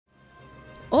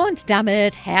Und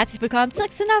damit herzlich willkommen zurück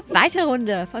zu einer weiteren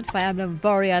Runde von Fire Emblem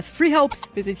Warriors Free Hopes.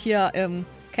 Wir sind hier im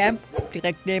Camp,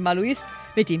 direkt neben Alois.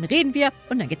 Mit dem reden wir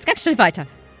und dann geht's ganz schnell weiter.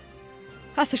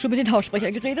 Hast du schon mit den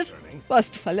Haussprechern geredet?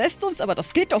 Was, du verlässt uns? Aber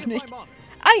das geht doch nicht.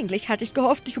 Eigentlich hatte ich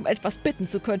gehofft, dich um etwas bitten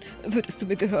zu können. Würdest du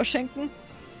mir Gehör schenken?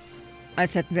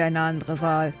 Als hätten wir eine andere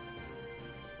Wahl.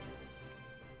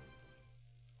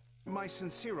 My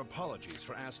sincere apologies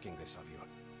for asking this of you.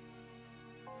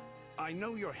 I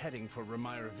know you're heading for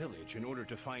Rhea village in order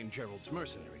to find Gerald's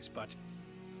mercenaries, but...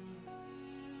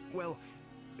 well,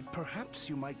 perhaps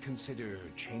you might consider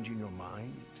changing your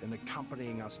mind and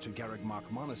accompanying us to Garreg-Mach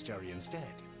Monastery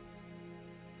instead.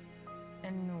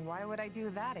 And why would I do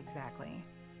that exactly?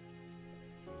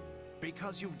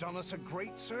 Because you've done us a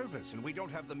great service and we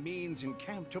don't have the means in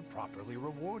camp to properly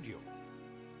reward you.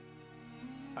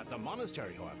 At the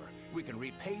monastery, however, we can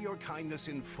repay your kindness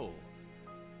in full.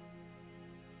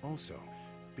 Also,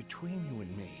 between you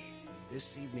and me,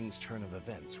 this evening's turn of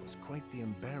events was quite the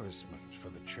embarrassment for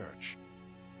the church.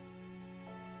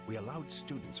 We allowed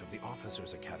students of the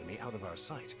Officers' Academy out of our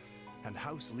sight, and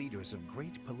house leaders of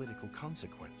great political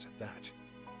consequence at that.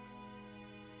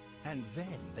 And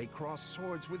then they crossed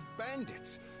swords with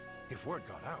bandits. If word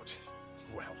got out,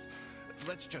 well,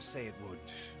 let's just say it would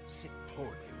sit poorly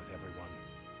with everyone.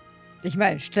 Ich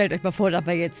meine, stellt euch mal vor, da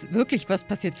wäre jetzt wirklich was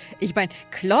passiert. Ich meine,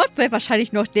 Claude wäre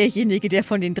wahrscheinlich noch derjenige, der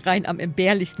von den dreien am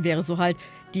entbehrlichsten wäre. So halt,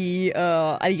 die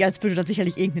Allianz würde dann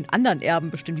sicherlich irgendeinen anderen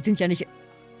Erben bestimmen. Die sind ja nicht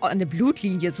an der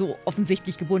Blutlinie so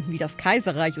offensichtlich gebunden wie das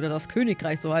Kaiserreich oder das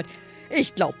Königreich. So halt,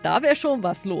 ich glaube, da wäre schon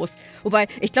was los. Wobei,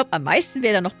 ich glaube, am meisten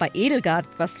wäre da noch bei Edelgard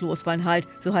was los, weil halt,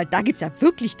 so halt, da gibt es ja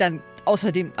wirklich dann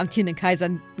außer dem amtierenden Kaiser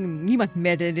niemanden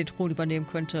mehr, der den Thron übernehmen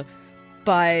könnte.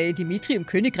 Bei Dimitri im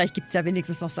Königreich gibt es ja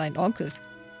wenigstens noch seinen Onkel.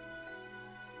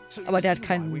 Aber der hat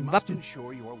keinen Wappen.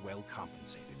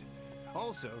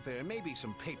 Also, there may be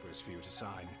some papers for you to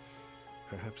sign.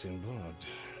 Perhaps in blood.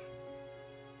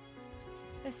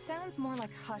 This sounds more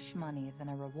like hush money than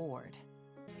a reward.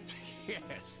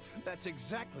 Yes, that's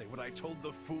exactly what I told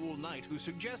the fool knight who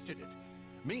suggested it.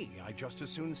 Me, I'd just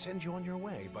as soon send you on your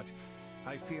way, but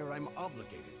I fear I'm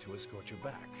obligated to escort you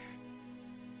back.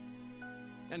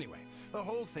 Anyway, the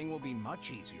whole thing will be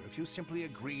much easier if you simply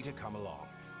agree to come along.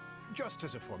 Just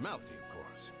as a formality, of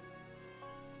course.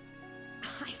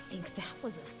 I think that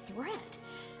was a threat.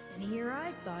 And here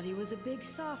I thought he was a big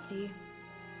softy.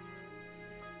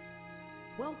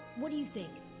 Well, what do you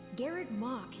think?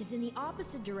 Garreg-Mach is in the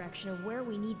opposite direction of where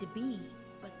we need to be.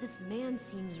 But this man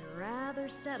seems rather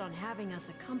set on having us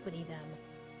accompany them.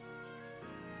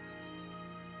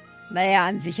 Naja,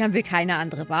 an sich haben wir keine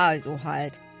andere Wahl, so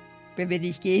halt. Wenn wir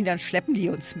nicht gehen, dann schleppen die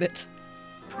uns mit.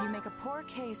 You make a poor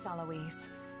case, Alois,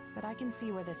 but I can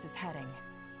see where this is heading.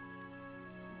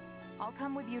 I'll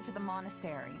come with you to the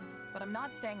monastery, but I'm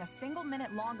not staying a single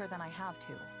minute longer than I have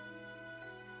to.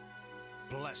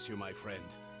 Bless you, my friend.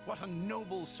 What a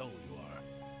noble soul you are.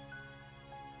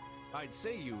 I'd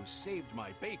say you saved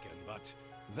my bacon, but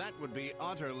that would be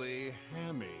utterly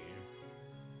hammy.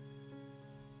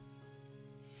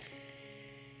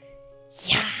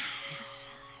 Ja.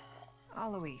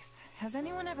 Alois, has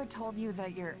anyone ever told you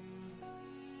that you're...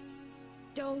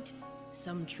 Don't.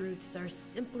 Some truths are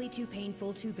simply too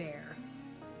painful to bear.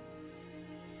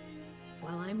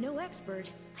 While I'm no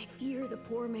expert, I fear the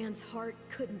poor man's heart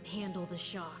couldn't handle the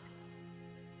shock.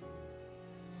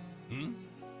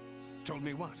 Told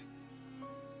me what?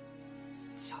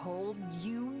 Told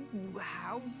you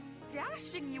how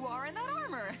dashing you are in that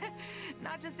armor.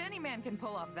 Not just any man can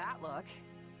pull off that look.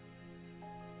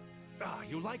 Ah,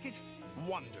 you like it?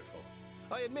 Wonderful.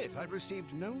 I admit I've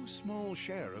received no small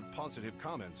share of positive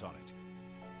comments on it.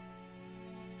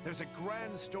 There's a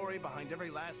grand story behind every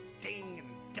last ding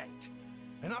and dent.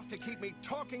 Enough to keep me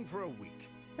talking for a week.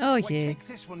 Oh Why, je. take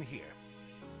this one here.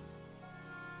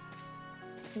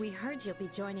 We heard you'll be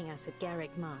joining us at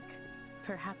Garreg-Mach.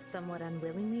 Perhaps somewhat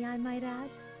unwillingly, I might add.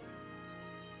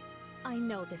 I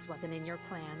know this wasn't in your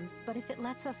plans, but if it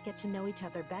lets us get to know each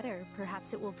other better,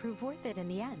 perhaps it will prove worth it in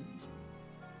the end.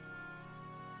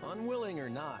 Unwilling or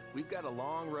not, we've got a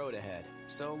long road ahead,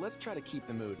 so let's try to keep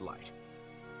the mood light.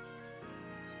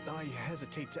 I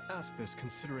hesitate to ask this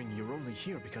considering you're only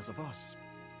here because of us,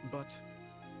 but...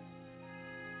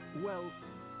 well,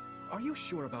 are you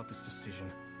sure about this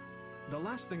decision? The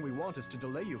last thing we want is to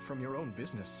delay you from your own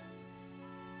business.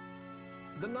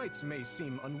 The knights may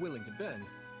seem unwilling to bend,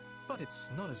 but it's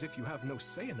not as if you have no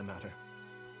say in the matter.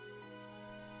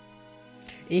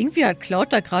 Irgendwie hat Claude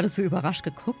da gerade so überrascht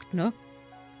geguckt, ne?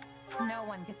 No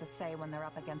one gets a say when they're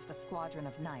up against a squadron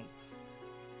of knights.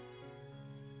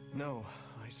 No,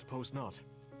 I suppose not.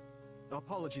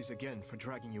 Apologies again for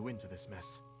dragging you into this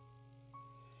mess.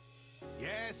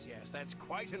 Yes, that's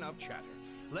quite enough chatter.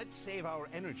 Let's save our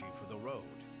energy for the road.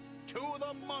 To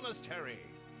the monastery!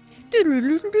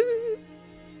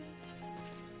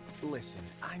 Listen,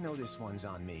 I know this one's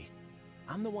on me.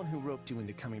 I'm the one who roped you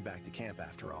into coming back to camp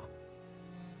after all.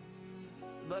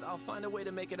 But I'll find a way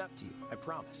to make it up to you, I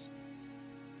promise.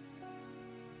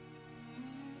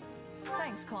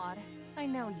 Thanks, Claude. I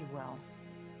know you will.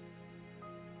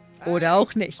 Oder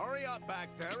auch nicht. Hurry up back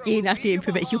there, Je or we'll nachdem, leave für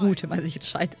you welche behind. Route man sich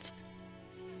entscheidet.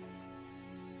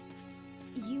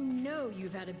 You know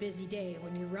you've had a busy day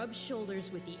when you rub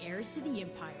shoulders with the heirs to the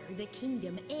Empire, the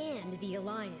Kingdom, and the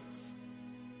Alliance.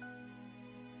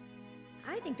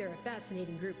 I think they're a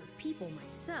fascinating group of people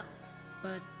myself,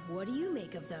 but what do you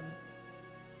make of them?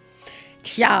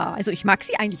 Tja, also ich mag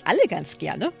sie eigentlich alle ganz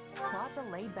gerne. Claude's a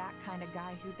laid-back kind of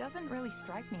guy who doesn't really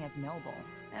strike me as noble.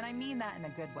 And I mean that in a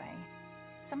good way.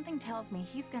 Something tells me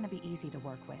he's gonna be easy to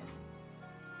work with.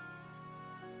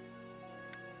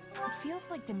 It feels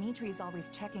like Dimitri's always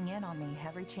checking in on me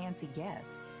every chance he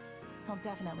gets. He'll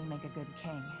definitely make a good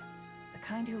king. The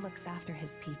kind who looks after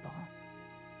his people.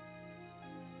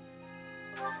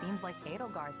 Seems like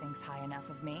Edelgard thinks high enough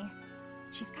of me.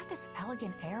 She's got this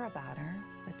elegant air about her,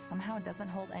 but somehow doesn't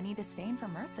hold any disdain for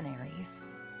mercenaries.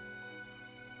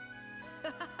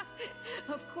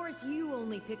 Of course, you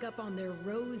only pick up on their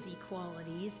rosy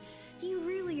qualities. You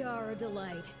really are a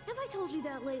delight. Have I told you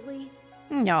that lately?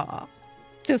 Ja,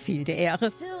 zu viel der Ehre.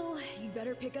 Still, you'd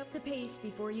better pick up the pace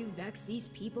before you vex these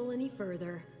people any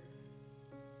further.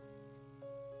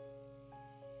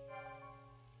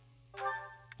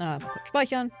 Mal kurz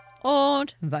speichern.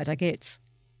 Und weiter geht's.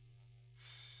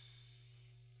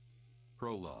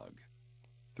 Prologue.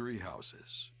 3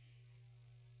 houses.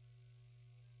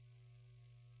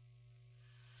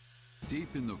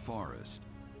 Deep in the forest,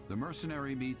 the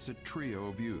mercenary meets a trio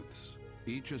of youths,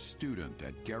 each a student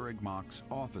at Garreg-Mach's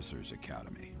Officers'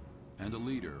 Academy, and a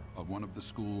leader of one of the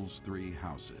school's 3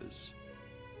 houses.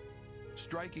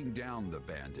 Striking down the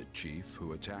bandit chief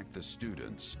who attacked the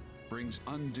students brings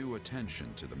undue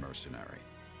attention to the mercenary,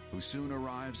 who soon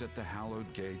arrives at the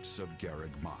hallowed gates of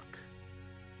Garreg-Mach.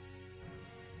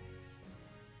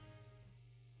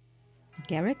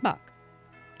 Garreg-Mach,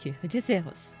 Kirche des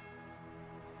Cerus.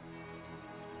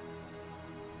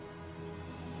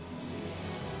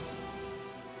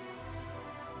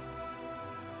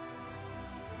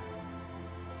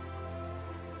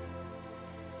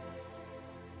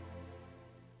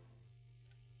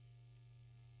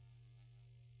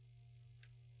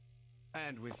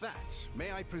 And with that,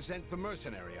 may I present the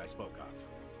mercenary I spoke of?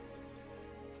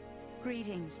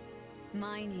 Greetings.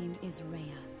 My name is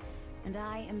Rhea, and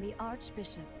I am the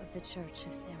Archbishop of the Church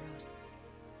of Ceros.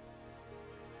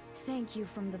 Thank you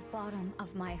from the bottom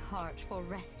of my heart for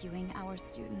rescuing our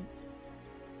students.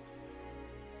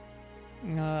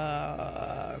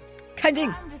 Kein Ding.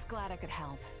 I'm just glad I could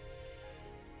help.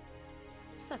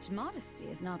 Such modesty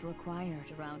is not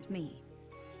required around me.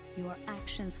 Your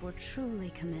actions were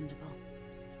truly commendable.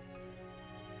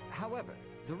 However,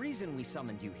 the reason we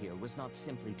summoned you here was not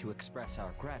simply to express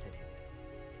our gratitude.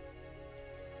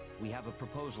 We have a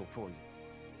proposal for you,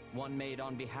 one made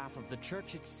on behalf of the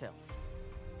church itself.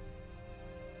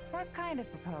 What kind of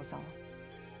proposal?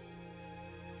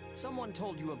 Someone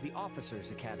told you of the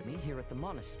Officers' Academy here at the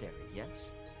monastery,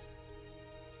 yes?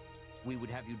 We would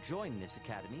have you join this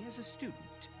academy as a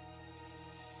student.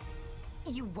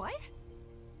 You what?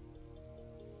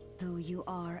 Though you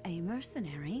are a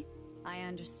mercenary, I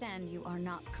understand you are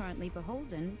not currently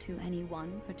beholden to any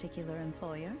one particular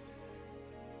employer.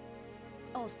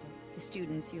 Also, the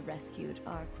students you rescued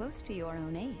are close to your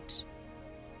own age.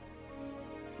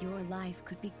 Your life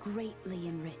could be greatly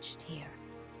enriched here.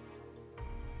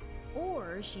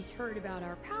 Or she's heard about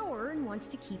our power and wants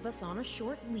to keep us on a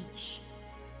short leash.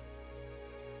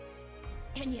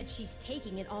 And yet she's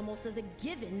taking it almost as a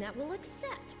given that we'll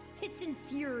accept. It's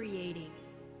infuriating.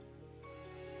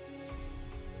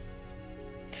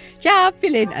 Ja, wir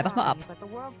lehnen einfach mal ab. Sorry, but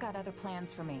the world's got other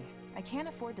plans for me. I can't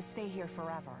afford to stay here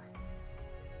forever.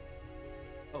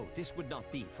 Oh, this would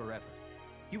not be forever.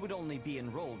 You would only be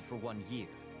enrolled for 1 year.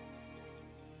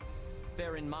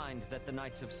 Bear in mind that the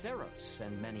Knights of Ceros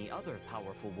and many other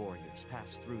powerful warriors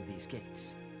pass through these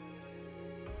gates.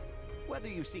 Whether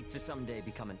you seek to someday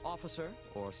become an officer,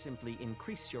 or simply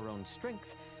increase your own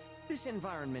strength, this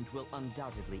environment will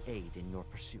undoubtedly aid in your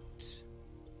pursuits.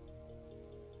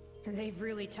 They've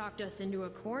really talked us into a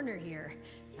corner here.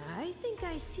 I think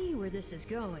I see where this is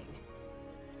going.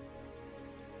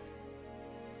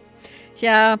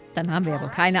 Tja, dann haben wir ja wohl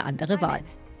keine andere Wahl.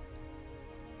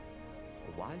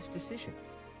 A wise decision.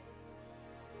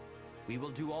 We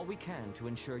will do all we can to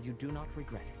ensure you do not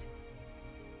regret it.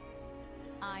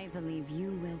 I believe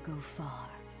you will go far.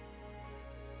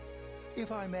 If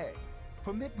I may,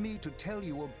 permit me to tell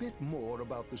you a bit more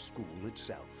about the school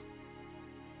itself.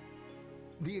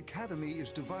 The Academy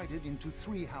is divided into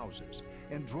 3 houses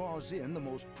and draws in the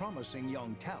most promising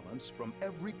young talents from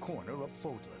every corner of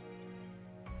Fodlan.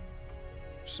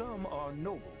 Some are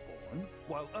noble-born,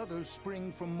 while others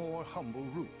spring from more humble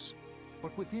roots.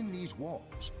 But within these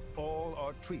walls, all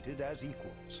are treated as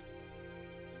equals.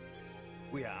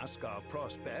 We ask our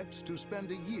prospects to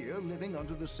spend a year living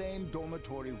under the same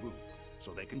dormitory roof,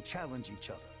 so they can challenge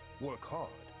each other, work hard,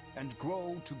 and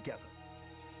grow together.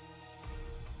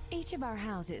 Each of our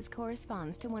houses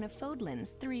corresponds to one of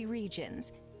Fodlan's 3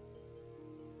 regions.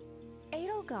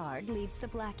 Edelgard leads the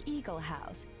Black Eagle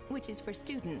House, which is for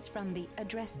students from the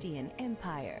Adrestian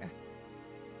Empire.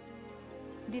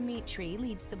 Dimitri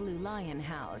leads the Blue Lion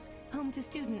House, home to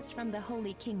students from the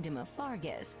Holy Kingdom of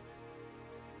Fargus.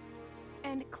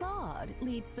 And Claude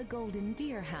leads the Golden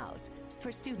Deer House,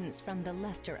 for students from the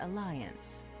Leicester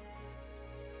Alliance.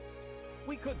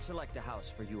 We could select a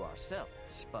house for you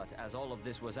ourselves, but as all of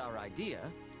this was our idea,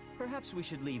 perhaps we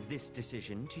should leave this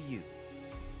decision to you.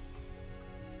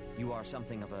 You are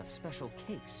something of a special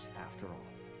case, after all.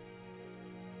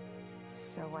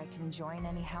 So I can join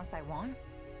any house I want?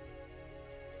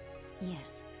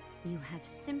 Yes, you have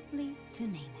simply to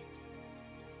name it.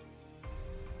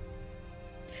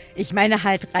 Ich meine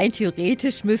halt, rein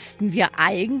theoretisch müssten wir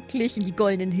eigentlich in die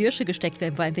goldenen Hirsche gesteckt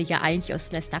werden, weil wir ja eigentlich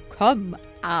aus Leicester kommen.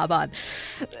 Aber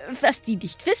was die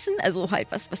nicht wissen, also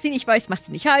halt, was die nicht weiß, macht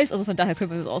sie nicht heiß. Also von daher können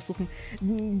wir uns aussuchen.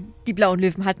 Die blauen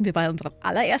Löwen hatten wir bei unserem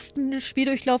allerersten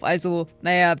Spieldurchlauf. Also,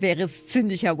 naja, wäre es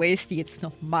ziemlicher Waste, die jetzt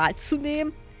nochmal zu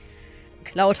nehmen.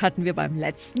 Cloud hatten wir beim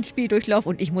letzten Spieldurchlauf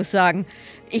und ich muss sagen,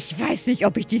 ich weiß nicht,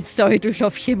 ob ich den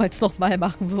Story-Durchlauf jemals nochmal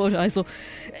machen würde. Also,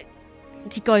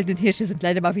 die goldenen Hirsche sind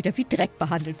leider mal wieder wie Dreck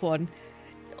behandelt worden.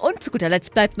 Und zu guter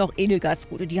Letzt bleibt noch Edelgards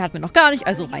Route. Die hatten wir noch gar nicht,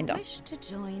 also rein da. To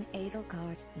join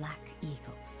Edelgards Black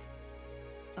Eagles.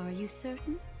 Are you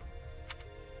certain?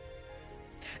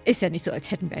 Ist ja nicht so, als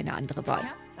hätten wir eine andere Wahl.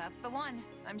 Yeah, that's the one.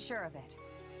 I'm sure of it.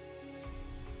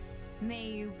 May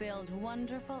you build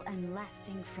wonderful and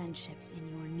lasting friendships in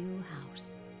your new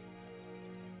house.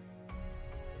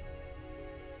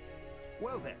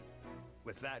 Well then,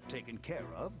 with that taken care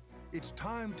of, it's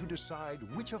time to decide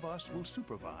which of us will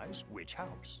supervise which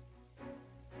house.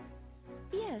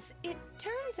 Yes, it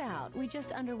turns out we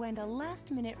just underwent a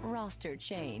last-minute roster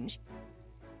change.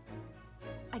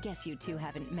 I guess you two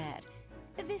haven't met.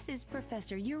 This is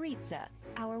Professor Yuritsa,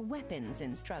 our weapons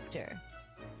instructor.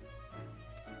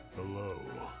 Hello.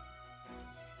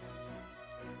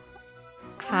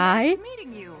 Hi. Nice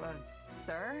meeting you,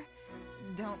 sir.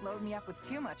 Don't load me up with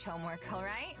too much homework, all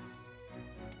right?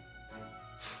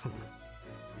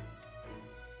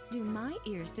 Do my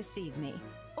ears deceive me?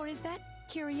 Or is that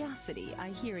curiosity I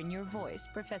hear in your voice,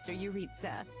 Professor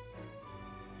Yuritsa?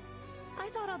 I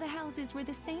thought all the houses were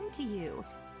the same to you.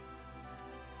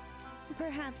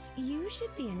 Perhaps you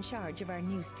should be in charge of our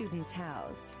new student's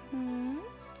house, hmm?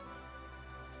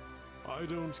 I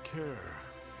don't care.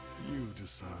 You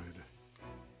decide.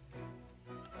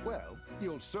 Well,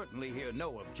 you'll certainly hear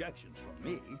no objections from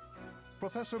me.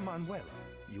 Professor Manuela,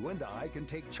 you and I can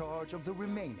take charge of the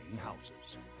remaining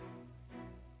houses.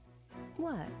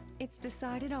 What? It's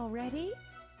decided already?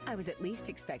 I was at least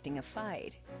expecting a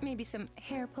fight. Maybe some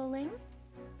hair pulling?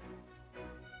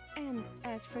 And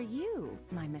as for you,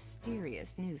 my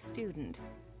mysterious new student,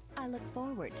 I look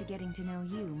forward to getting to know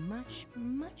you much,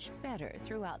 much better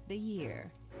throughout the year.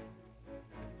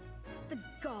 The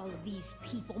gall of these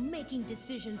people making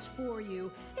decisions for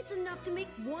you. It's enough to make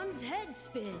one's head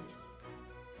spin.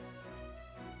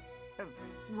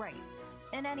 Right.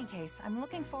 In any case, I'm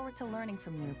looking forward to learning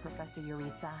from you, Professor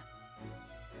Yuritsa.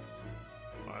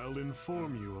 I'll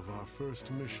inform you of our first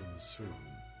mission soon.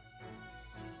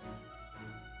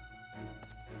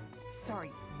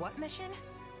 Sorry, what mission?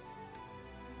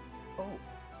 Oh,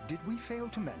 did we fail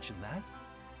to mention that?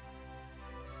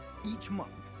 Each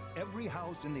month, every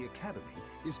house in the Academy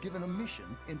is given a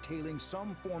mission entailing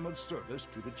some form of service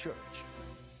to the church.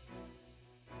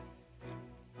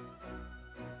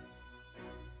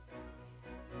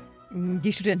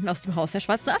 Die Studenten aus dem Haus der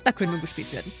Schwarzen Adler können nun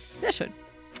gespielt werden. Sehr schön.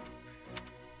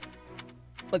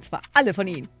 Und zwar alle von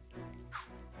ihnen.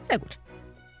 Sehr gut.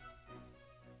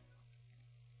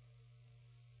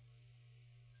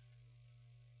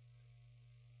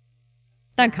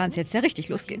 Dann kann es jetzt ja richtig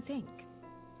losgehen.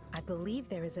 I believe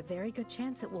there is a very good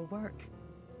chance it will work.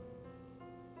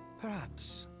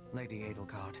 Perhaps, Lady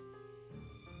Edelgard.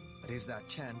 But is that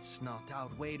chance not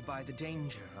outweighed by the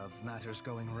danger of matters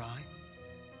going awry?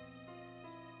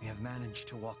 We have managed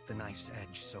to walk the knife's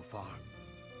edge so far,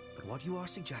 but what you are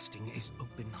suggesting is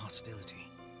open hostility.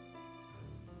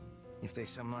 If they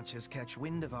so much as catch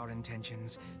wind of our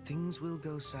intentions, things will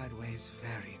go sideways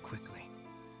very quickly.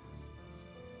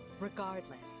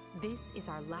 Regardless, this is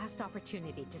our last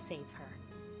opportunity to save her.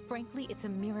 Frankly, it's a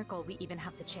miracle we even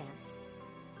have the chance.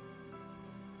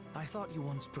 I thought you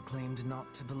once proclaimed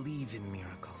not to believe in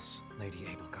miracles, Lady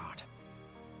Edelgard.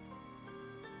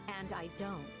 And I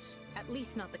don't. At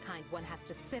least not the kind one has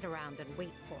to sit around and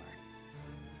wait for.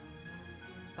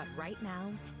 But right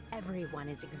now, everyone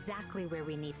is exactly where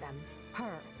we need them.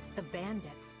 Her, the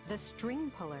bandits, the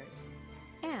string pullers,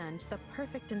 and the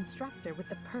perfect instructor with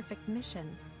the perfect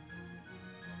mission.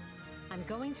 I'm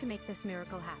going to make this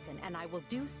miracle happen, and I will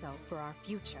do so for our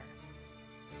future.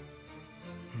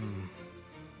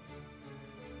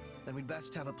 Then we'd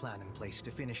best have a plan in place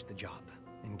to finish the job,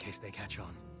 in case they catch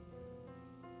on.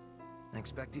 I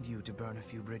expected you to burn a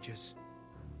few bridges,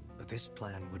 but this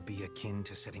plan would be akin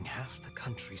to setting half the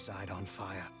countryside on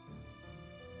fire.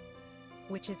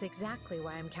 Which is exactly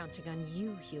why I'm counting on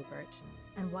you, Hubert,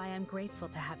 and why I'm grateful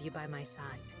to have you by my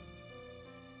side.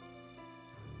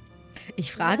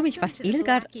 Ich frage mich, was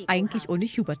Edelgard eigentlich ohne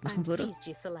Hubert machen würde.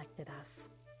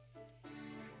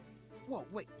 Whoa,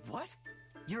 wait, what?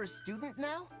 You're a student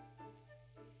now?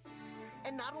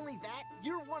 And not only that,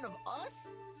 you're one of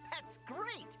us? That's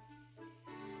great!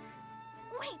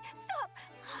 Wait, stop!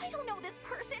 I don't know this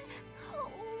person! Oh,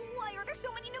 why are there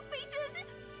so many new faces?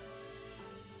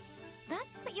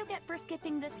 That's what you get for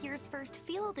skipping this year's first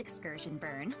field excursion,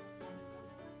 Byrne.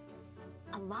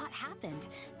 A lot happened.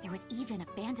 There was even a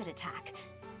bandit attack.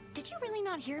 Did you really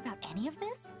not hear about any of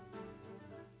this?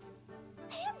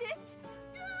 Bandits?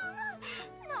 Ugh!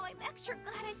 Now I'm extra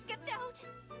glad I skipped out.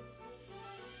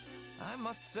 I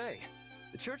must say,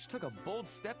 the church took a bold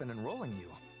step in enrolling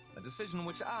you. A decision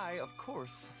which I, of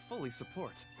course, fully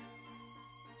support.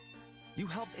 You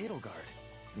helped Edelgard,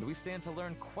 and we stand to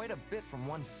learn quite a bit from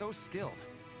one so skilled.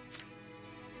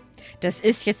 Das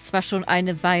ist jetzt zwar schon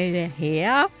eine Weile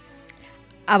her,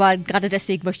 aber gerade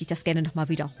deswegen möchte ich das gerne nochmal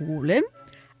wiederholen.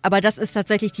 Aber das ist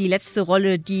tatsächlich die letzte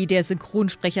Rolle, die der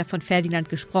Synchronsprecher von Ferdinand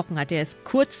gesprochen hat. Der ist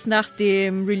kurz nach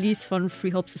dem Release von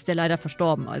Free Hopes ist der leider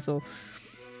verstorben. Also,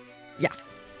 ja.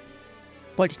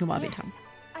 Wollte ich nur mal erwähnt haben.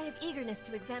 I have eagerness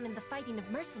to examine the fighting of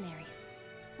mercenaries.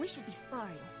 We should be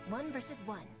sparring, 1 versus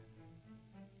 1.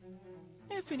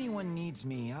 If anyone needs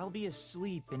me, I'll be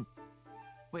asleep and...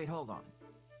 Wait, hold on.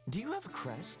 Do you have a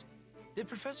crest? Did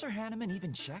Professor Hanneman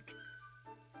even check?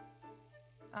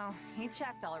 Oh, he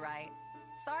checked all right.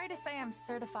 Sorry to say I'm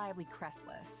certifiably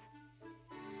crestless.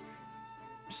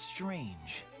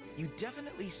 Strange. You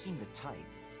definitely seem the type.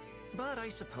 But I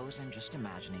suppose I'm just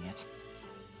imagining it.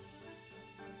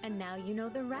 And now you know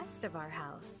the rest of our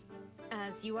house.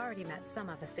 As you already met some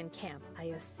of us in camp, I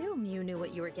assume you knew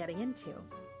what you were getting into.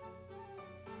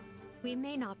 We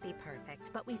may not be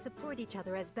perfect, but we support each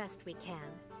other as best we can.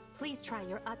 Please try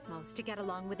your utmost to get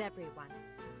along with everyone.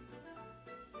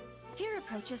 Here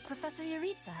approaches Professor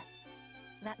Yaritza.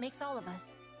 That makes all of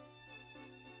us.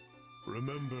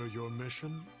 Remember your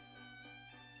mission?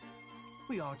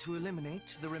 We are to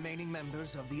eliminate the remaining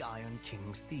members of the Iron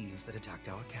King's thieves that attacked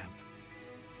our camp.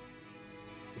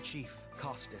 The chief,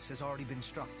 Costas, has already been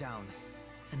struck down,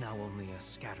 and now only a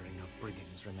scattering of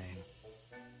brigands remain.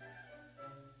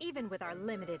 Even with our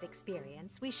limited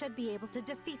experience, we should be able to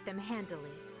defeat them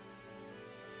handily.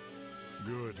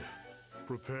 Good.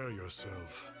 Prepare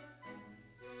yourself.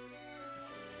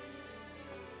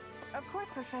 Of course,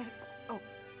 Professor... Oh,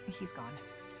 he's gone.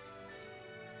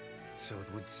 So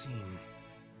it would seem.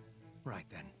 Right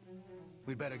then.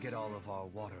 We'd better get all of our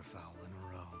waterfowl in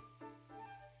a row.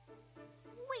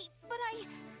 Wait, but I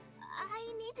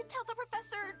need to tell the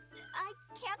professor I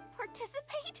can't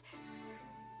participate?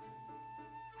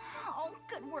 Oh,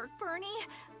 good work, Bernie.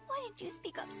 Why didn't you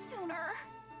speak up sooner?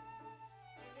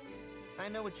 I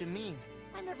know what you mean.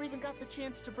 I never even got the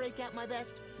chance to break out my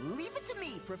best. Leave it to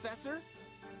me, Professor!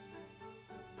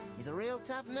 He's a real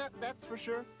tough nut, that's for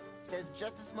sure. Says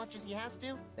just as much as he has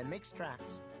to, then makes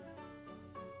tracks.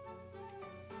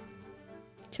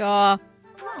 Tja,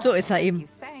 so ist As eben. you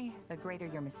say, the greater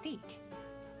your mystique.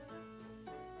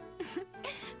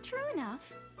 True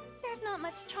enough. There's not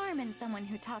much charm in someone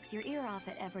who talks your ear off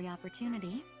at every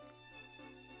opportunity.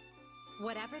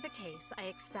 Whatever the case, I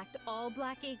expect all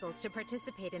Black Eagles to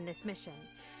participate in this mission,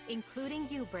 including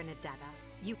you, Bernadetta.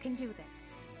 You can do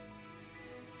this.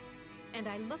 And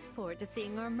I look forward to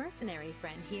seeing our mercenary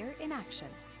friend here in action.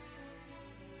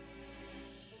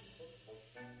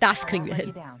 Das kriegen wir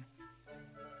hin.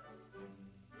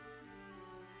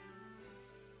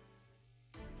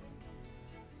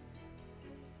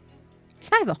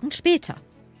 2 Wochen später.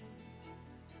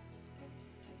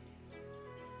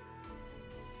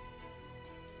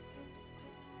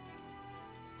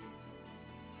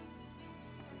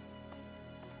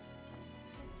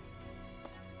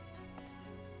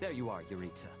 There you are,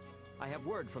 Yuritsa. I have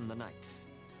word from the knights.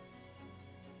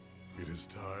 It is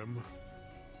time.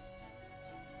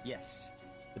 Yes.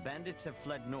 The bandits have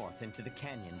fled north into the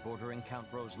canyon bordering Count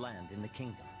Ro's land in the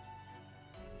kingdom.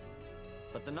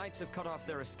 But the knights have cut off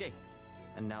their escape,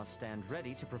 and now stand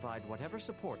ready to provide whatever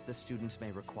support the students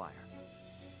may require.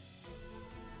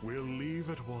 We'll leave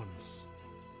at once.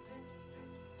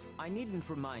 I needn't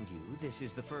remind you, this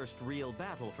is the first real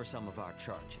battle for some of our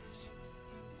charges.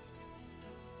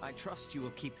 I trust you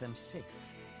will keep them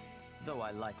safe, though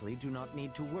I likely do not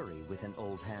need to worry with an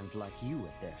old hand like you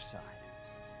at their side.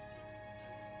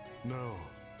 No,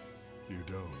 you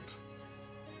don't.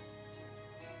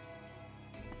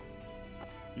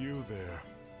 You there.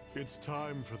 It's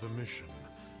time for the mission.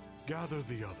 Gather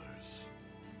the others.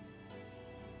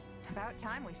 About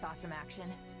time we saw some action.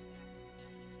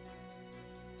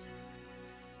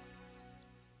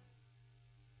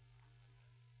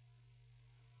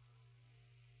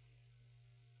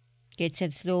 Geht's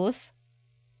jetzt los?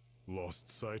 Lost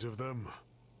sight of them?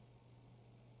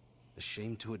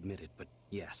 Ashamed to admit it, but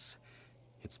yes.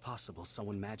 It's possible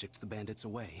someone magicked the bandits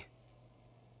away.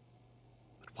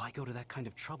 But why go to that kind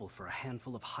of trouble for a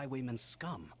handful of highwaymen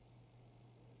scum?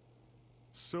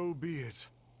 So be it.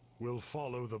 We'll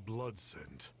follow the blood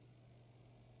scent.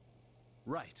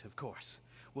 Right, of course.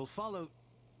 We'll follow...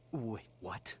 Wait,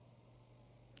 what?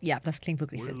 Ja, das klingt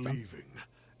wirklich We're seltsam. leaving.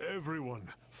 Everyone,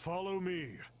 follow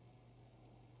me.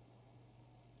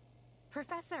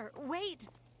 Professor, wait!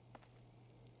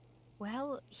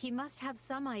 Well, he must have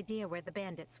some idea where the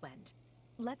bandits went.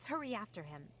 Let's hurry after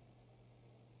him.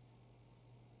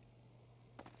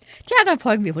 Tja, dann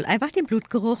folgen wir wohl einfach dem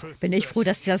Blutgeruch. Bin ich froh,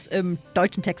 dass sie das im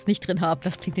deutschen Text nicht drin haben.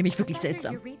 Das klingt nämlich wirklich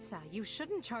seltsam. Yuritsa, you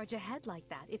shouldn't charge ahead like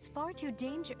that. It's far too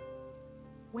dangerous.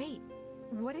 Wait,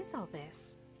 what is all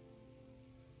this?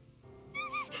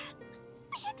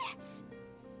 Bandits!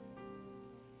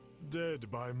 Dead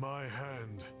by my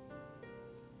hand.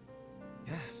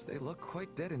 Yes, they look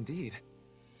quite dead indeed.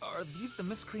 Are these the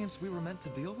miscreants we were meant to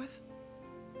deal with?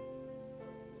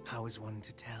 How is one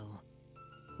to tell?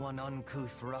 One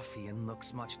uncouth ruffian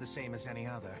looks much the same as any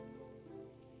other.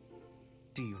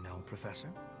 Do you know, Professor?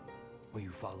 Were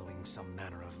you following some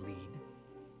manner of lead?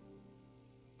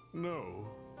 No,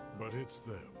 but it's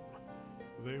them.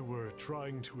 They were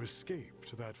trying to escape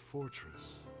to that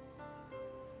fortress.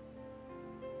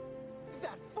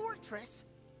 That fortress?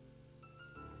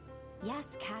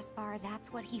 Yes, Caspar,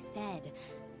 that's what he said.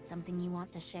 Something you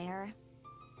want to share?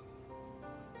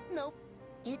 Nope.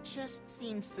 It just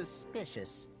seemed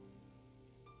suspicious.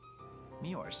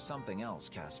 You are something else,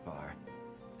 Caspar.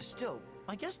 Still,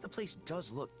 I guess the place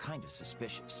does look kind of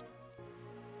suspicious.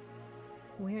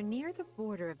 We're near the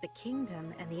border of the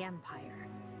kingdom and the empire,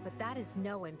 but that is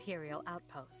no imperial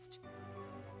outpost.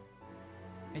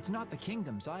 It's not the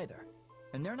kingdoms either,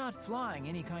 and they're not flying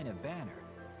any kind of banner.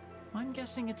 I'm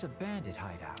guessing it's a bandit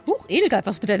hideout. Huch, Edelgard,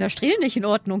 was mit deiner Strähne nicht in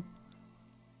Ordnung?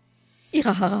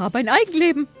 Ihre Haare haben ein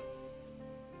Eigenleben.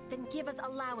 Then give us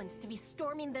allowance to be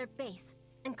storming their base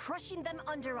and crushing them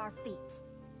under our feet.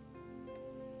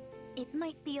 It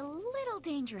might be a little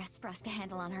dangerous for us to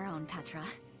handle on our own, Petra.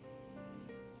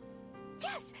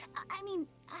 Yes, I mean,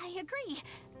 I agree.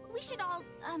 We should all,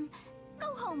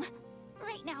 go home.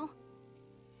 Right now.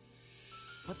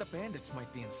 But the bandits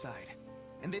might be inside,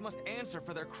 and they must answer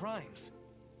for their crimes.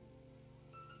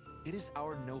 It is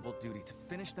our noble duty to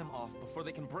finish them off before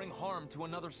they can bring harm to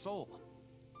another soul.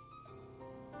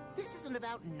 This isn't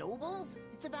about nobles.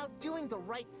 It's about doing the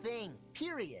right thing,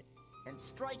 period. And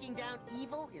striking down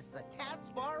evil is the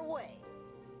Caspar way.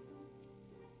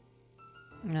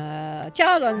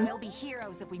 Tja, dann. We'll be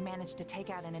heroes if we manage to take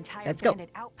out an entire Let's go.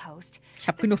 bandit outpost. Ich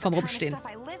hab genug vom Rumstehen. Stuff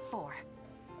I live for.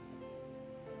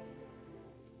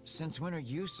 Since when are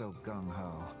you so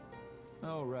gung-ho?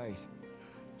 Oh, right.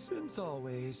 Since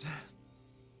always.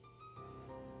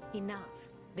 Enough.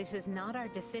 This is not our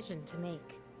decision to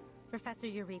make. Professor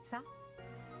Yuritsa?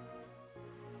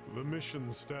 The mission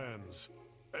stands.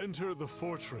 Enter the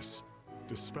fortress.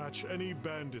 Dispatch any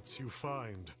bandits you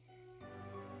find.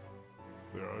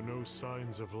 There are no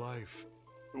signs of life.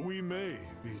 We may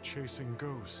be chasing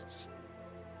ghosts.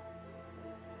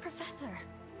 Professor,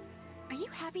 are you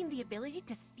having the ability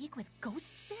to speak with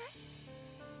ghost spirits?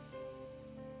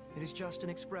 It is just an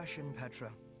expression,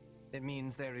 Petra. It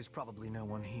means there is probably no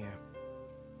one here.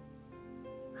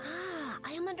 Ah,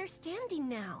 I am understanding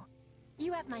now.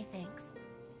 You have my thanks.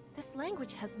 This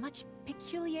language has much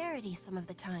peculiarity some of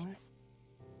the times.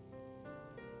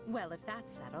 Well, if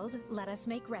that's settled, let us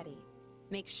make ready.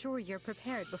 Make sure you're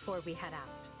prepared before we head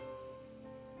out.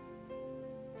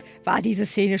 War diese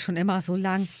Szene schon immer so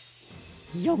lang?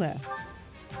 Junge.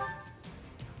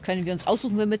 Können wir uns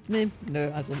aussuchen, wer mitnehmen?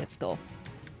 Nö, also let's go.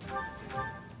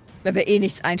 Wenn wir eh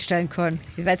nichts einstellen können.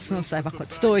 Wir wetzen uns einfach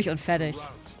kurz durch und fertig.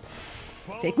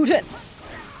 Sehr gut hin.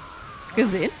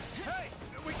 Gesehen?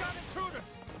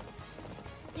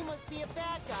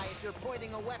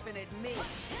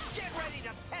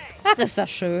 Ach, ist das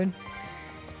schön.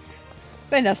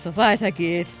 Wenn das so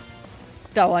weitergeht,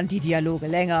 dauern die Dialoge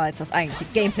länger als das eigentliche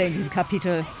Gameplay in diesem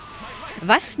Kapitel.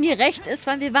 Was mir recht ist,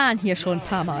 weil wir waren hier schon ein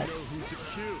paar Mal.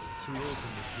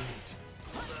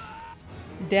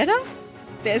 Der da?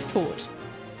 Der ist tot.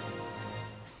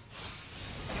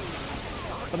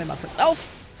 Kommen wir mal kurz auf.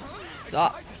 So.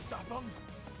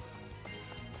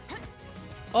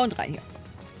 Und rein hier.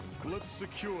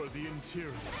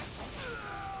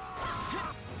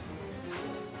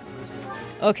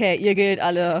 Okay, ihr geht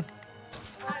alle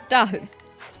dahin.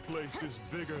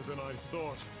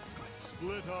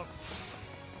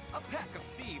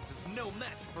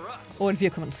 Und wir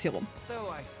kümmern uns hier rum.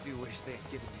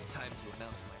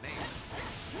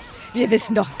 Wir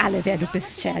wissen doch alle, wer du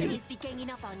bist, Charlie.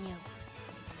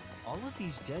 All of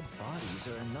these dead bodies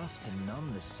are enough to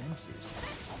numb the senses.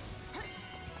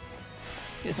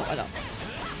 Hier ist noch einer.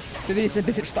 Wir will jetzt ein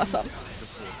bisschen Spaß haben.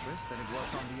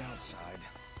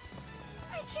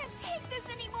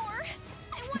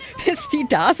 Bis die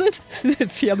da sind,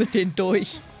 sind wir mit denen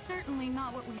durch.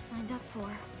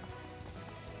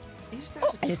 Oh,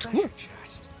 eine Truhe.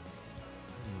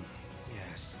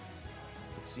 Yes.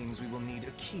 It seems we will need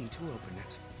a key to open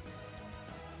it.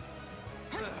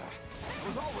 I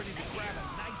was all ready to grab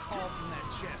a nice haul from that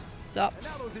chest. So. And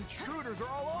now those intruders are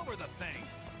all over the thing.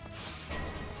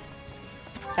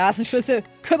 Da ist ein Schlüssel.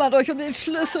 Kümmert euch um den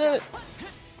Schlüssel.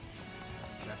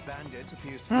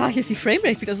 Ah, hier ist die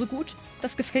Framerate wieder so gut.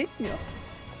 Das gefällt mir.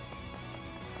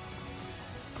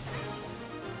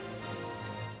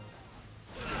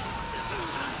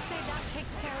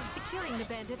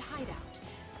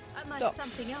 So.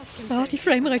 Ah, die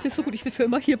Framerate ist so gut. Ich will für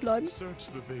immer hier bleiben.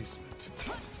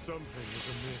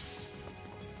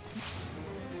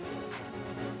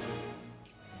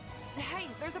 Hey,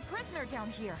 there's a prisoner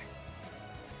down here.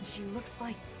 And she looks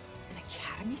like an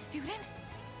Academy student?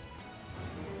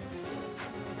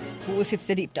 Wo ist jetzt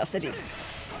der Dieb? Da ist der Dieb.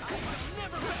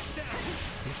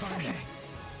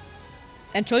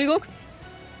 Entschuldigung?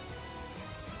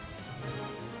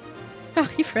 Ach,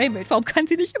 die Framerate. Warum kann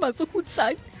sie nicht immer so gut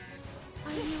sein?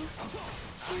 Are you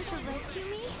here to rescue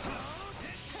me?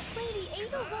 Lady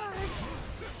Edelgard!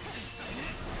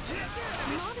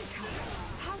 Monica,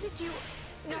 how did you...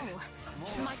 No,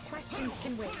 my questions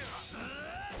can wait.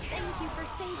 Thank you for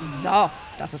saving me. So,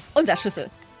 das ist unser Schlüssel.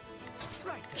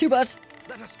 Hubert.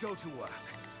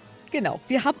 Genau,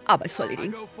 wir haben Arbeit zu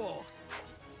erledigen.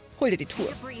 Hol dir die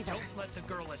Tour.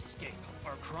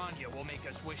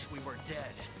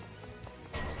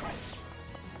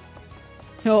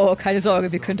 Oh, keine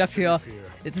Sorge, wir können dafür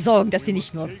sorgen, dass ihr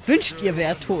nicht nur wünscht, ihr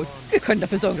wärt tot. Wir können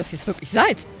dafür sorgen, dass ihr es wirklich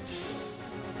seid.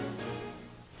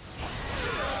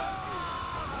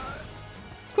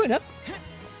 Cool, ne?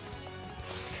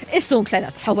 Ist so ein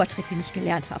kleiner Zaubertrick, den ich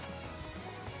gelernt habe.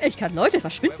 Ich kann Leute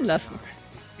verschwinden lassen.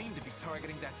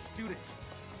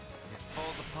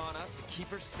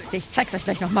 Ich zeig's euch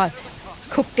gleich nochmal.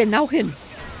 Guckt genau hin.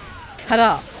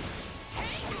 Tada!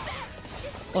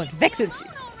 Und weg sind sie.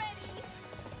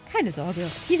 Keine Sorge,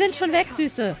 die sind schon weg,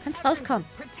 Süße. Kannst rauskommen.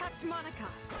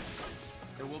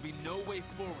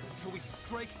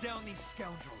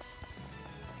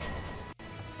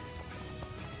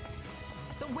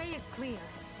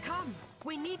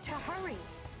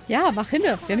 Ja, mach hin.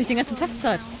 Wir haben nicht den ganzen Tag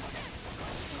Zeit.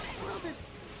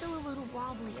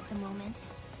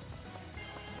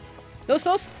 Los,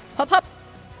 los. Hopp, hopp.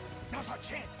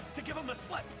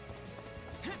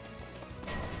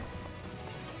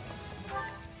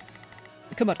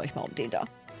 Kümmert euch mal um den da.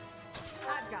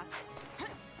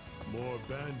 More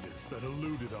bandits that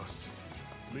eluded us.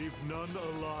 Leave none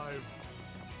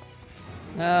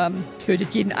alive.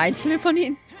 Tötet jeden einzelnen von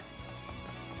ihnen.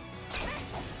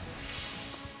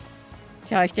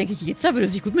 Tja, ich denke, Jeza würde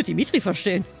sich gut mit Dimitri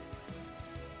verstehen.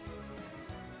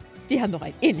 Die haben doch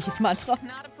ein ähnliches Mantra.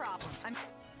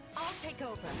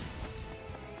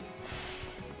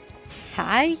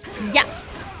 Hi, ja.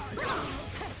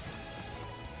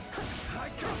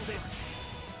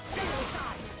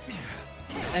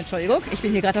 Entschuldigung, ich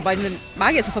bin hier gerade dabei, den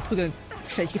Magier zu verprügeln.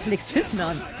 Stell dich gefälligst hinten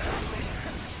an.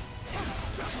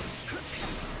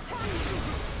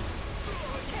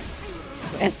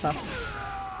 Ernsthaft.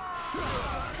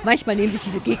 Manchmal nehmen sich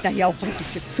diese Gegner hier auch wirklich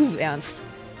für zu ernst.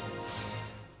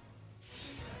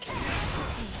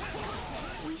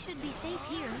 We should be safe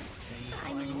here.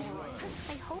 I mean,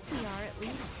 I hope we are at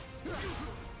least.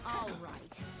 All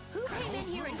right. Who came in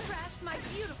here and trashed my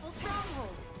beautiful stronghold?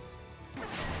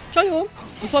 Entschuldigung,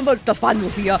 das waren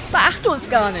nur wir. Beachte uns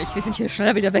gar nicht. Wir sind hier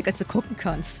schneller wieder weg, als du gucken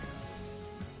kannst.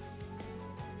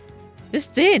 Bis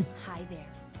sehen. Hi there.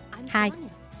 I'm Hi. Tanya,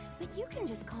 but you can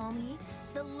just call me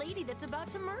the lady that's about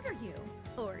to murder you.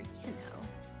 Or, you know,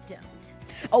 don't.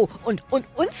 Oh, und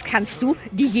uns kannst du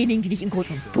diejenigen, die dich in Grund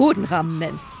und Boden rammen,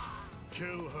 nennen.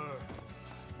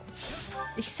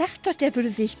 Ich sag doch, der würde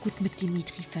sich gut mit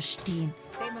Dimitri verstehen.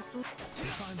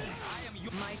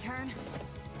 My turn.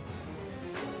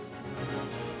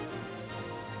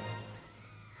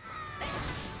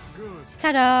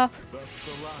 Tada!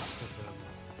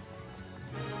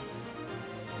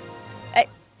 Ey,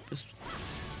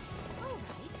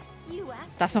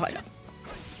 da ist noch einer.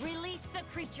 Release the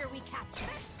creature we captured.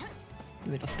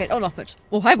 Nehmen wir das Geld auch noch mit.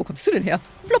 Oh, hi, wo kommst du denn her?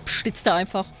 Blub, steht's da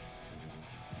einfach.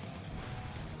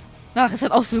 Ach, es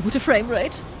hat auch so eine gute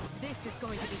Framerate. This is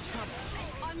going to be trouble.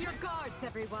 On your guards,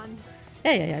 everyone.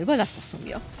 Ja, überlass das von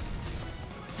mir.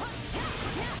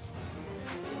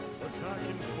 Attack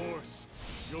in force.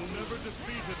 You'll never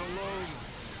defeat it alone.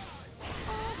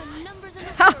 All the numbers in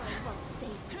the world won't save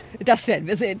you. Das werden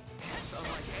wir sehen.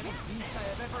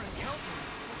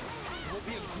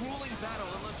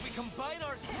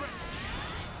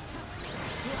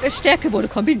 Stärke wurde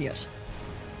kombiniert.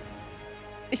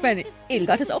 Ich meine,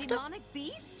 Edelgard ist auch da.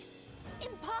 Beast?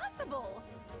 Impossible.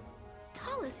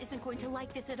 Talus isn't going to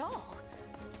like this at all.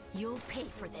 You'll pay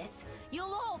for this.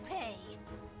 You'll all pay.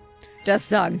 Das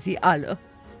sagen sie alle.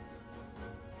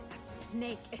 That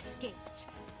snake escaped.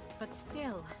 But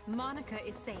still, Monica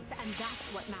is safe, and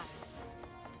that's what matters.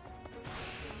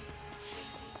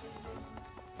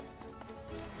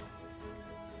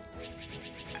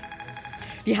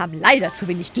 Wir haben leider zu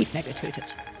wenig Gegner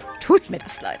getötet. Tut mir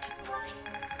das leid.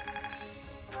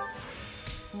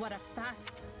 What a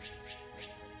fast.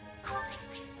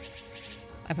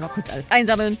 Einfach mal kurz alles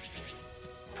einsammeln.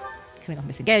 Kriegen wir noch ein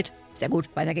bisschen Geld. Sehr gut,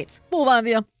 weiter geht's. Wo waren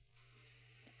wir?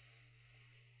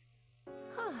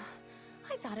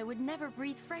 I thought I would never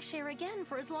breathe fresh air again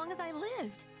for as long as I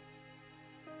lived.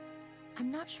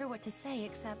 I'm not sure what to say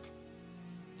except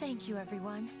thank you,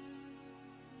 everyone.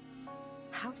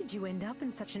 How did you end up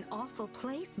in such an awful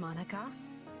place, Monica?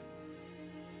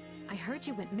 I heard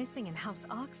you went missing in House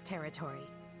Aux territory.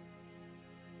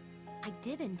 I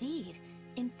did indeed.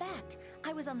 In fact,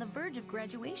 I was on the verge of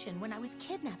graduation when I was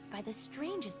kidnapped by the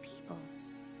strangest people.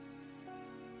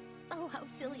 Oh, how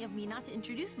silly of me not to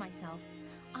introduce myself.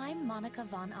 I'm Monica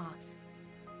von Aux.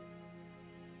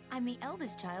 I'm the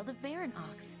eldest child of Baron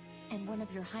Aux, and one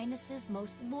of your Highness's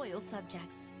most loyal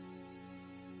subjects.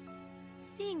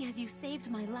 Seeing as you saved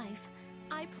my life,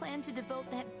 I plan to devote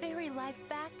that very life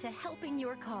back to helping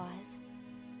your cause.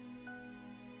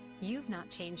 You've not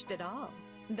changed at all,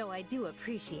 though I do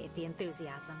appreciate the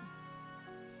enthusiasm.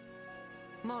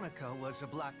 Monica was a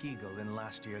Black Eagle in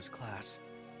last year's class.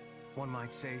 One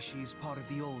might say she's part of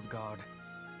the old guard.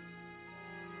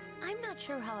 I'm not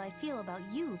sure how I feel about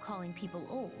you calling people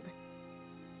old.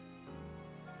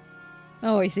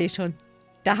 Oh, ich sehe schon.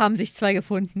 Da haben sich zwei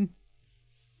gefunden.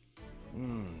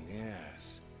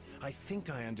 Yes. I think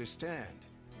I understand.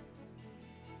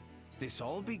 This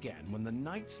all began when the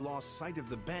knights lost sight of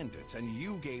the bandits and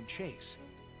you gave chase.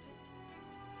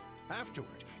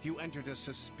 Afterward, you entered a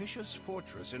suspicious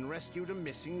fortress and rescued a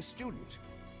missing student.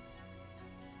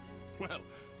 Well,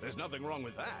 there's nothing wrong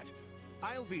with that.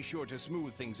 I'll be sure to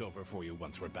smooth things over for you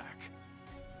once we're back.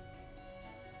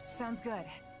 Sounds good.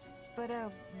 But,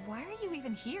 why are you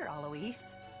even here, Alois?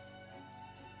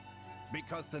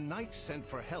 Because the knights sent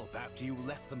for help after you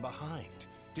left them behind.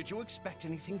 Did you expect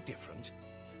anything different?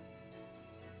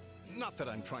 Not that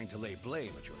I'm trying to lay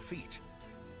blame at your feet.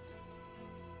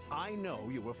 I know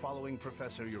you were following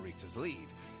Professor Euritza's lead,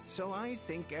 so I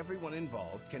think everyone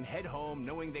involved can head home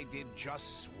knowing they did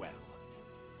just swell.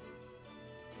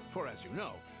 For as you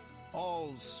know,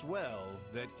 all's swell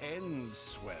that ends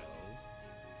swell.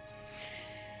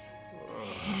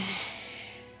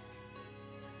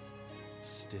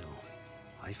 Still,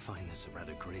 I find this a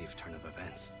rather grave turn of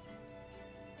events.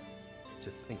 To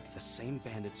think the same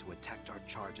bandits who attacked our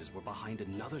charges were behind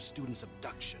another student's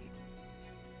abduction.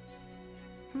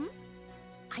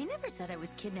 I never said I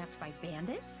was kidnapped by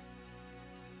bandits.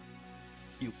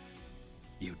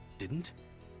 You didn't?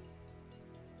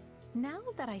 Now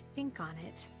that I think on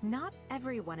it, not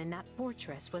everyone in that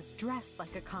fortress was dressed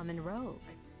like a common rogue.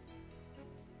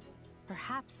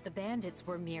 Perhaps the bandits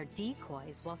were mere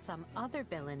decoys while some other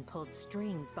villain pulled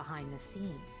strings behind the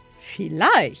scenes.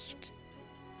 Vielleicht.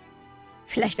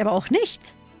 Vielleicht aber auch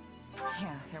nicht.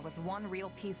 Yeah, there was one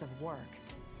real piece of work.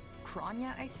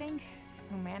 Kronya, I think,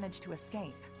 who managed to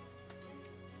escape.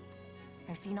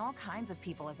 I've seen all kinds of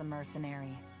people as a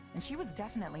mercenary, and she was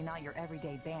definitely not your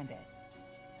everyday bandit.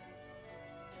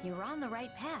 You're on the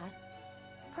right path.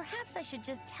 Perhaps I should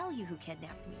just tell you who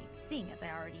kidnapped me, seeing as I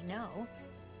already know.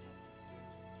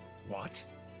 What?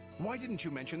 Why didn't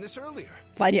you mention this earlier?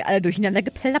 Weil ihr alle durcheinander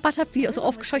geplappert habt, wie so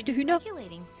aufgescheuchte Hühner.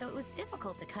 Speculating, so it was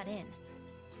difficult to cut in.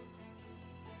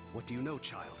 What do you know,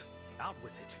 child? Out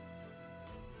with it.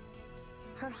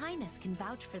 Her Highness can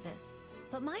vouch for this,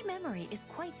 but my memory is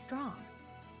quite strong.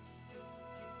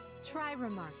 Try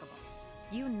remarkable.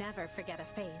 You never forget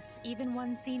a face, even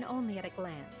one seen only at a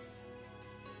glance.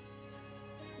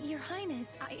 Your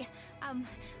Highness,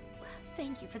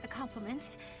 thank you for the compliment.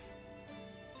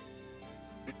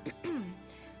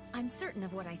 I'm certain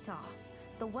of what I saw.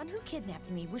 The one who kidnapped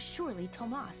me was surely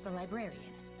Tomas the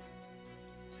librarian.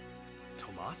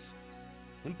 Tomas?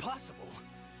 Impossible.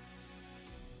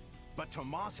 But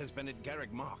Tomas has been at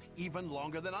Garreg Mach even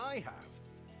longer than I have.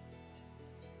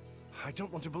 I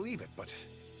don't want to believe it, but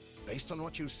based on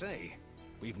what you say,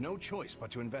 we've no choice but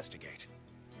to investigate.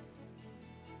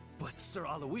 But Sir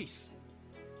Alois...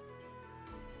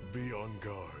 Be on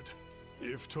guard.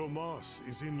 If Tomas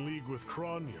is in league with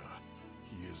Kronya,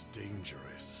 he is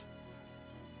dangerous.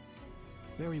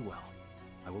 Very well.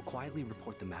 I will quietly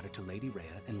report the matter to Lady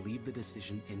Rhea and leave the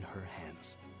decision in her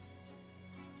hands.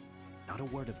 Not a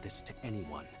word of this to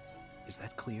anyone. Is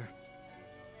that clear?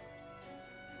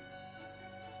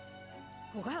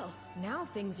 Well, now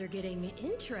things are getting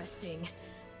interesting.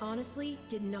 Honestly,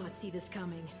 did not see this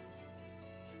coming.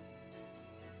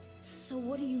 So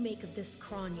what do you make of this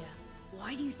Kronya?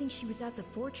 Why do you think she was at the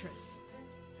fortress?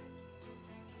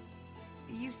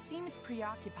 You seemed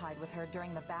preoccupied with her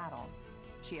during the battle.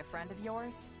 She a friend of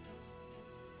yours?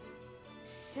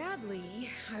 Sadly,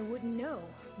 I wouldn't know.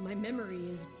 My memory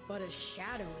is but a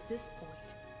shadow at this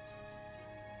point.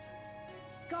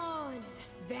 Gone,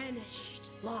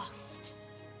 vanished, lost.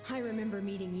 I remember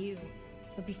meeting you,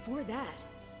 but before that,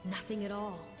 nothing at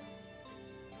all.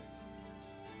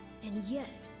 And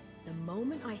yet, the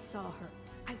moment I saw her,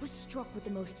 I was struck with the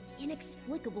most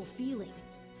inexplicable feeling.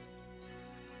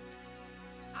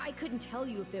 I couldn't tell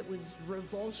you if it was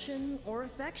revulsion or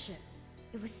affection.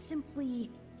 It was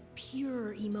simply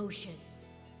pure emotion.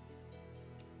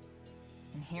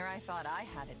 And here I thought I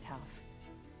had it tough.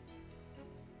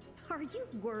 Are you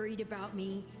worried about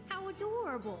me? How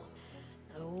adorable!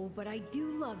 Oh, but I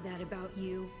do love that about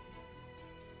you.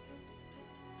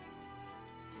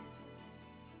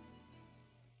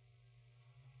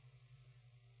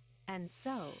 And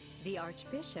so, the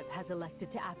Archbishop has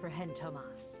elected to apprehend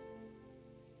Tomas.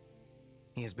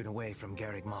 He has been away from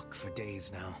Garreg Mach for days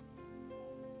now.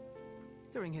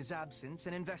 During his absence,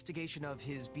 an investigation of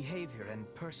his behavior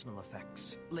and personal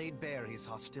effects laid bare his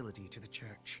hostility to the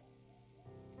Church.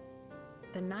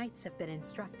 The Knights have been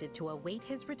instructed to await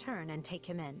his return and take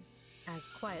him in. As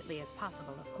quietly as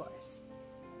possible, of course.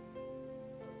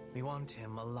 We want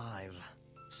him alive,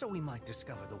 so we might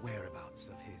discover the whereabouts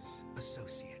of his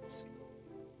associates.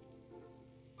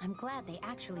 I'm glad they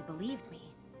actually believed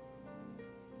me.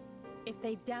 If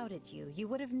they doubted you, you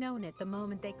would have known it the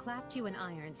moment they clapped you in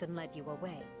irons and led you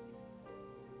away.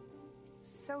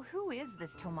 So who is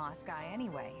this Tomas guy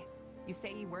anyway? You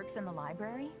say he works in the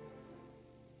library?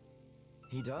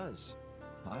 He does.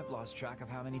 I've lost track of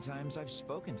how many times I've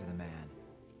spoken to the man.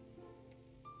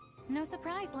 No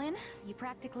surprise, Lynn. You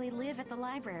practically live at the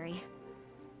library.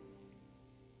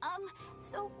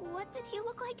 So what did he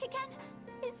look like again?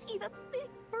 Is he the big,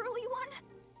 burly one?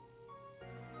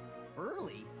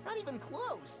 Burly? Not even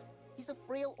close. He's a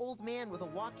frail old man with a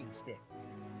walking stick.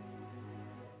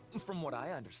 From what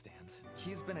I understand,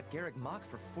 he's been at Garreg Mach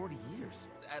for 40 years,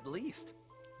 at least.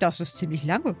 Das ist ziemlich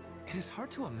lange. It is hard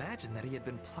to imagine that he had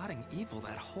been plotting evil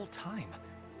that whole time.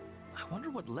 I wonder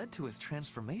what led to his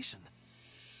transformation.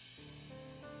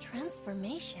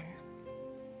 Transformation?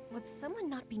 Would someone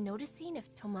not be noticing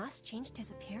if Tomas changed his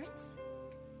appearance?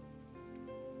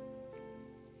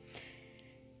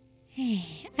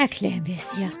 Erklären wir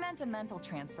es dir. He meant a mental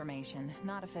transformation,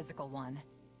 not a physical one.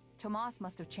 Tomas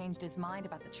must have changed his mind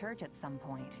about the church at some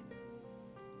point.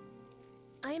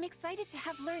 I am excited to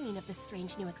have learning of this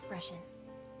strange new expression.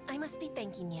 I must be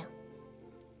thanking you.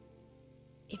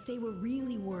 If they were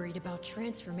really worried about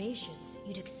transformations,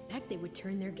 you'd expect they would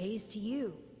turn their gaze to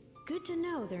you. Good to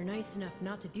know they're nice enough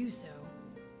not to do so.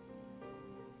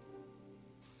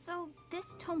 So this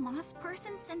this Tomas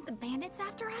person sent the bandits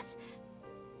after us?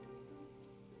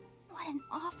 What an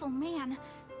awful man.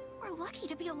 We're lucky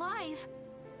to be alive.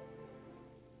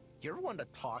 You're one to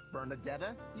talk,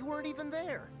 Bernadetta. You weren't even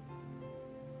there.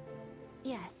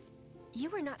 Yes,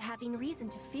 you were not having reason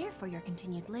to fear for your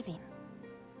continued living.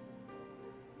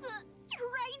 You're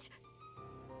right!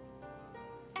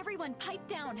 Everyone, pipe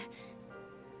down.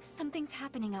 Something's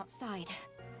happening outside.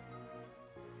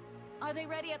 Are they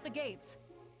ready at the gates?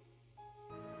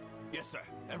 Yes, sir.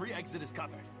 Every exit is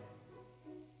covered.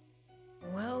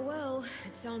 Well, well,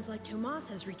 it sounds like Tomas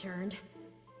has returned.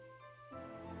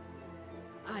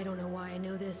 I don't know why I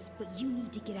know this, but you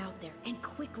need to get out there, and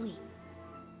quickly.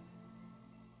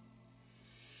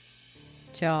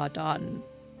 Tja, dann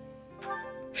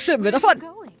schwimmen wir davon.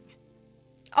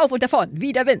 Auf und davon,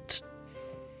 wie der Wind.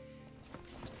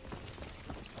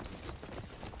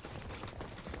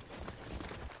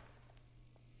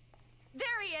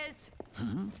 There he is.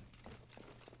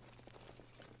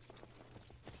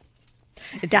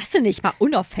 Das denn nicht mal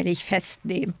unauffällig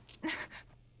festnehmen.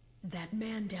 That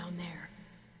man down there.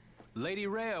 Lady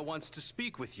Rhea wants to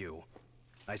speak with you.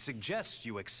 I suggest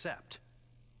you accept.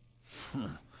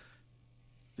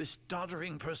 This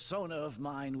doddering persona of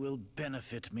mine will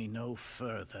benefit me no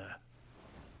further.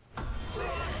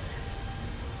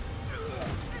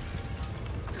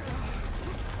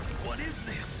 What is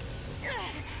this?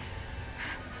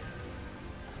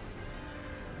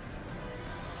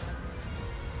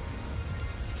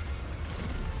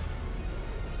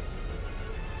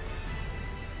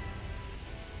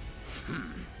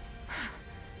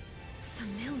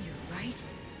 Familiar, right?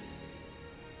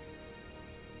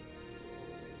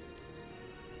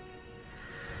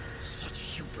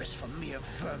 Such hubris from mere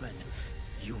vermin.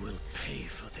 You will pay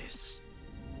for this.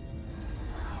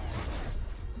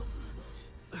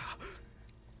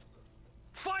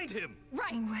 Find him!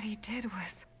 Right. What he did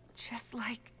was just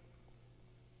like...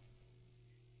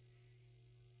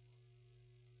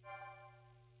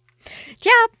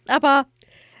 Tja, aber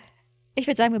ich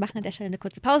würde sagen, wir machen an der Stelle eine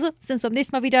kurze Pause, sehen uns beim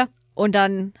nächsten Mal wieder und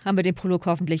dann haben wir den Prolog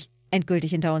hoffentlich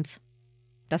endgültig hinter uns.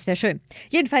 Das wäre schön.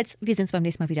 Jedenfalls, wir sehen uns beim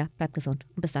nächsten Mal wieder. Bleibt gesund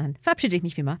und bis dahin verabschiede ich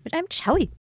mich wie immer mit einem Ciao.